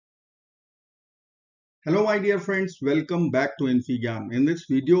Hello my dear friends, welcome back to infyGyan. In this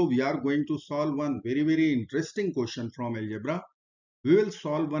video, we are going to solve one very interesting question from algebra. We will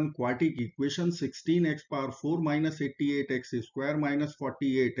solve one quartic equation 16x power 4 minus 88x square minus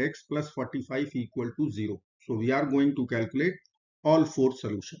 48x plus 45 equal to 0. So we are going to calculate all four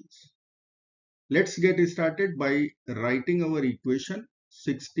solutions. Let's get started by writing our equation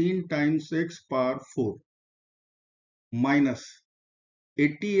 16 times x power 4 minus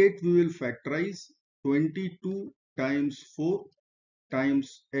 88 we will factorize 22 times 4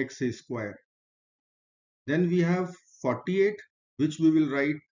 times x square. Then we have 48 which we will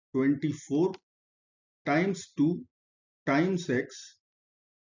write 24 times 2 times x.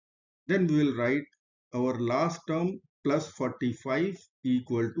 Then we will write our last term plus 45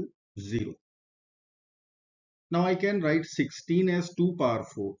 equal to 0. Now I can write 16 as 2 power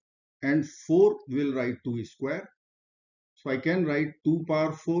 4 and 4 will write 2 square. So I can write 2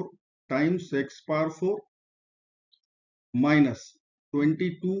 power 4 times x power 4 minus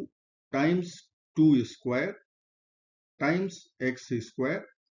 22 times 2 square times x square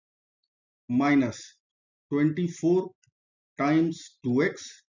minus 24 times 2x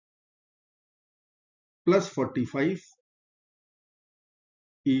plus 45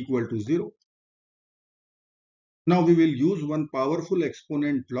 equal to 0. Now we will use one powerful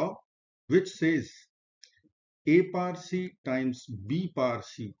exponent law which says a power c times b power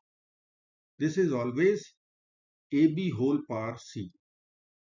c. This is always ab whole power c.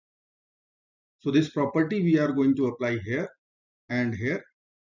 So this property we are going to apply here and here.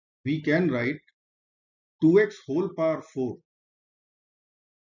 We can write 2x whole power 4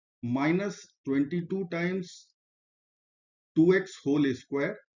 minus 22 times 2x whole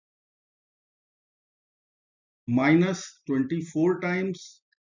square minus 24 times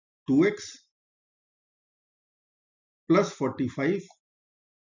 2x plus 45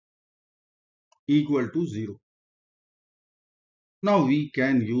 equal to 0. Now we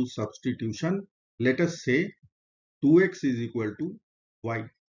can use substitution. Let us say 2x is equal to y.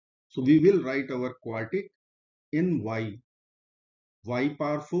 So we will write our quartic in y. Y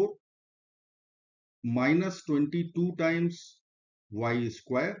power 4 minus 22 times y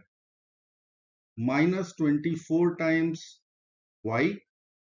square minus 24 times y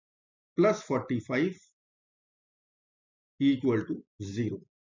plus 45 equal to 0.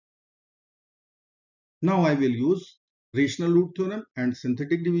 Now I will use rational root theorem and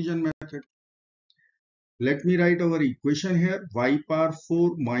synthetic division method. Let me write our equation here. Y power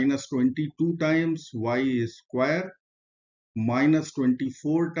 4 minus 22 times y square minus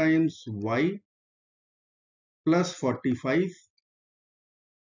 24 times y plus 45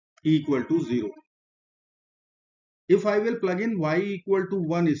 equal to 0. If I will plug in y equal to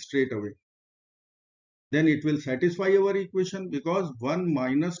 1 straight away, then it will satisfy our equation because 1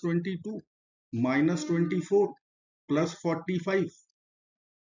 minus 22 minus 24 plus 45.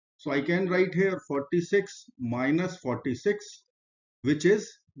 So I can write here 46 minus 46 which is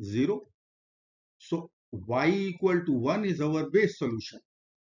 0. So y equal to 1 is our base solution.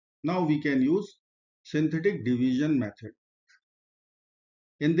 Now we can use synthetic division method.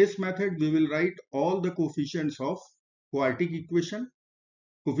 In this method we will write all the coefficients of quartic equation.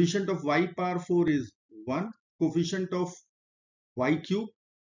 Coefficient of y power 4 is 1. Coefficient of y cube,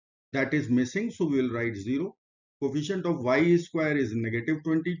 that is missing, so we will write 0. Coefficient of y square is negative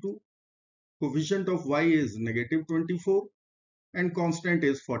 22. Coefficient of y is negative 24 and constant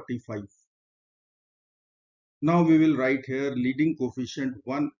is 45. Now we will write here leading coefficient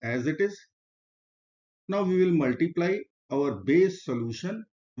 1 as it is. Now we will multiply our base solution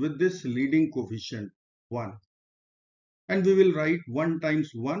with this leading coefficient 1. And we will write 1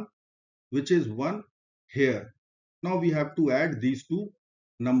 times 1 which is 1 here. Now we have to add these two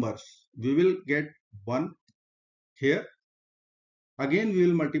numbers. We will get 1 here. Again we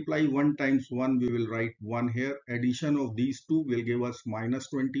will multiply 1 times 1, we will write 1 here. Addition of these two will give us minus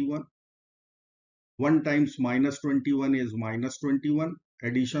 21. 1 times minus 21 is minus 21.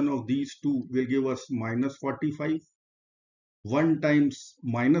 Addition of these two will give us minus 45. 1 times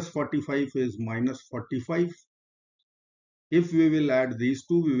minus 45 is minus 45. If we will add these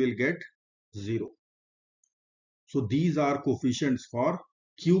two, we will get 0. So these are coefficients for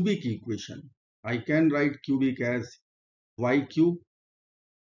cubic equation. I can write cubic as y cube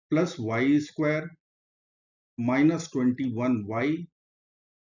plus y square minus 21y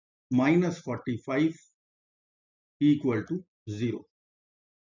minus 45 equal to 0.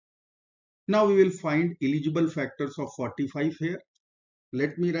 Now we will find eligible factors of 45 here.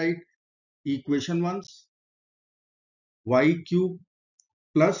 Let me write equation once. Y cube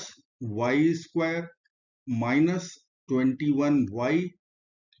plus y square minus 21y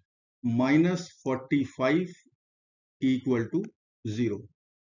minus 45 equal to 0.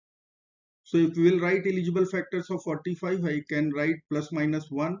 So if we will write eligible factors of 45, I can write plus minus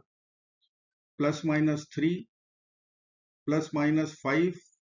 1, plus minus 3, plus minus 5,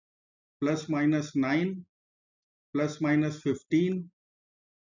 plus minus 9, plus minus 15,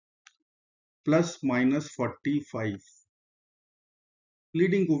 plus minus 45.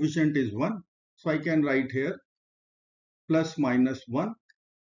 Leading coefficient is 1. So I can write here plus minus 1.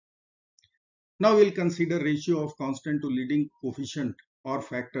 Now we'll consider ratio of constant to leading coefficient or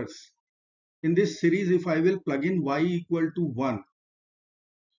factors. In this series, if I will plug in y equal to 1,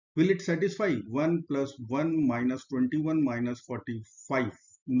 will it satisfy 1 plus 1 minus 21 minus 45?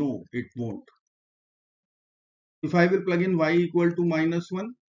 No, it won't. If I will plug in y equal to minus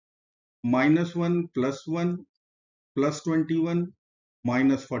 1 plus 1 plus 21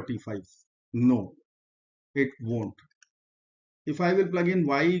 minus 45. No, it won't. If I will plug in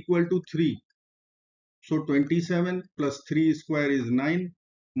y equal to 3, so 27 plus 3 square is 9,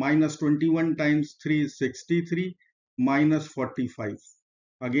 minus 21 times 3 is 63, minus 45.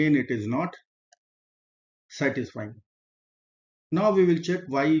 Again, it is not satisfying. Now we will check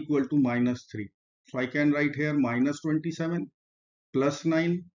y equal to minus 3. So I can write here minus 27 plus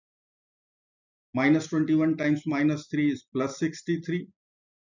 9, minus 21 times minus 3 is plus 63,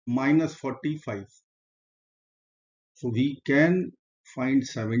 minus 45. So we can find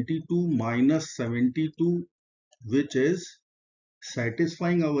 72 minus 72, which is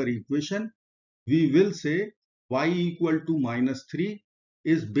satisfying our equation. We will say y equal to minus 3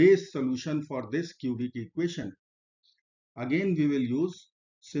 is base solution for this cubic equation. Again, we will use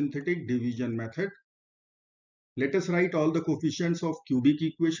synthetic division method. Let us write all the coefficients of cubic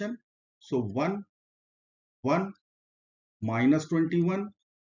equation. So 1, 1, minus 21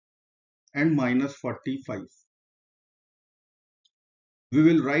 and minus 45. We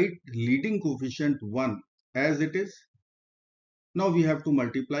will write leading coefficient 1 as it is. Now we have to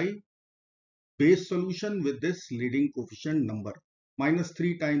multiply base solution with this leading coefficient number. Minus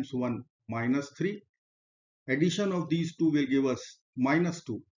 3 times 1 minus 3. Addition of these two will give us minus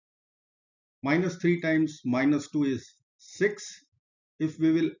 2. Minus 3 times minus 2 is 6. If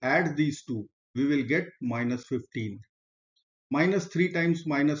we will add these two, we will get minus 15. Minus 3 times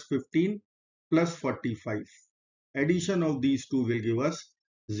minus 15 plus 45. Addition of these two will give us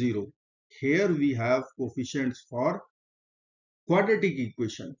 0. Here we have coefficients for quadratic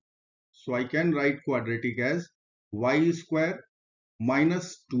equation. So I can write quadratic as y square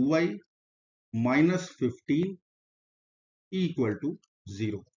minus 2y minus 15 equal to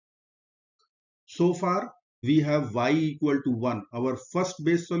 0. So far we have y equal to 1, our first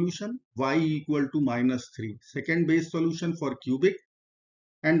base solution, y equal to minus 3, second base solution for cubic,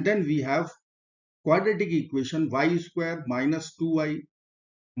 and then we have quadratic equation y square minus 2y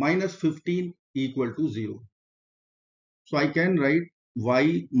minus 15 equal to 0. So I can write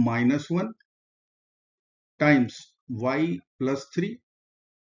y minus 1 times y plus 3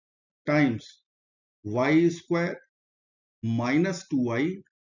 times y square minus 2y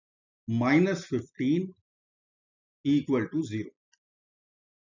minus 15 equal to 0.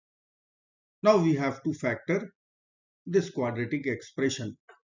 Now we have to factor this quadratic expression.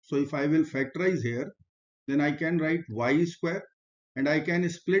 So if I will factorize here, then I can write y square and I can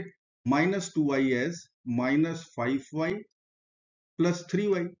split minus 2y as minus 5y plus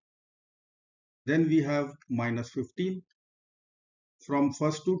 3y. Then we have minus 15. From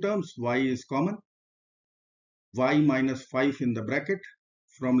first two terms, y is common. Y minus 5 in the bracket.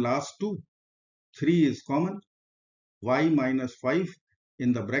 From last two, 3 is common. Y minus 5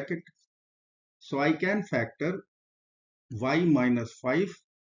 in the bracket. So I can factor y minus 5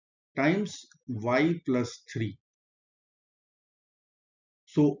 times y plus 3.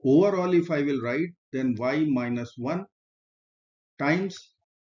 So overall, if I will write, then y minus 1 times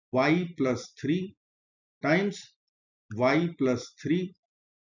y plus 3 times y plus 3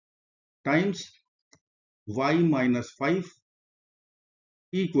 times y minus 5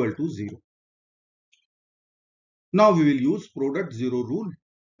 equal to 0. Now we will use product 0 rule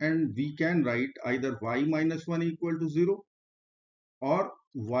and we can write either y minus 1 equal to 0 or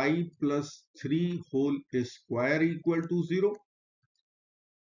y plus 3 whole square equal to 0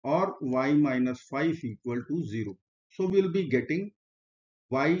 or y minus 5 equal to 0. So we will be getting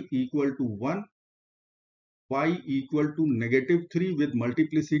y equal to 1, y equal to negative 3 with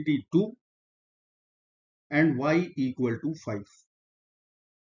multiplicity 2 and y equal to 5.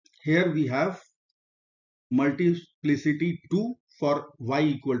 Here we have multiplicity 2 for y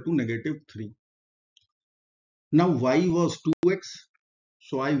equal to negative 3. Now y was 2x,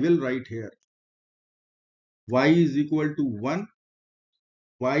 so I will write here y is equal to 1,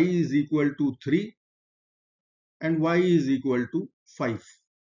 y is equal to 3 and y is equal to 5.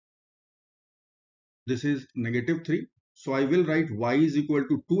 This is negative 3. So I will write y is equal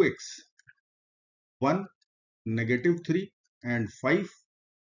to 2x, 1, negative 3 and 5.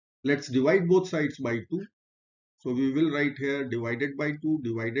 Let's divide both sides by 2. So we will write here divided by 2,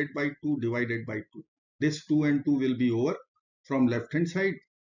 divided by 2, divided by 2. This 2 and 2 will be over. From left hand side,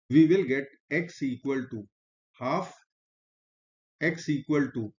 we will get x equal to half, x equal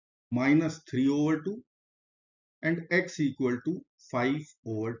to minus 3 over 2 and x equal to 5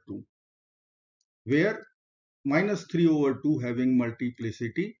 over 2. Where minus 3 over 2 having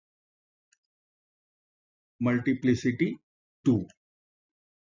multiplicity 2.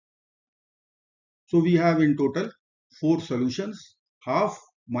 So we have in total 4 solutions: half,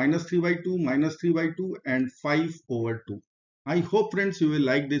 minus 3 by 2, minus 3 by 2 and 5 over 2. I hope friends you will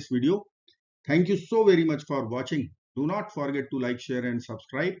like this video. Thank you so very much for watching. Do not forget to like, share and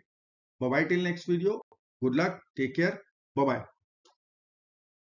subscribe. Bye bye till next video. Good luck. Take care. Bye bye.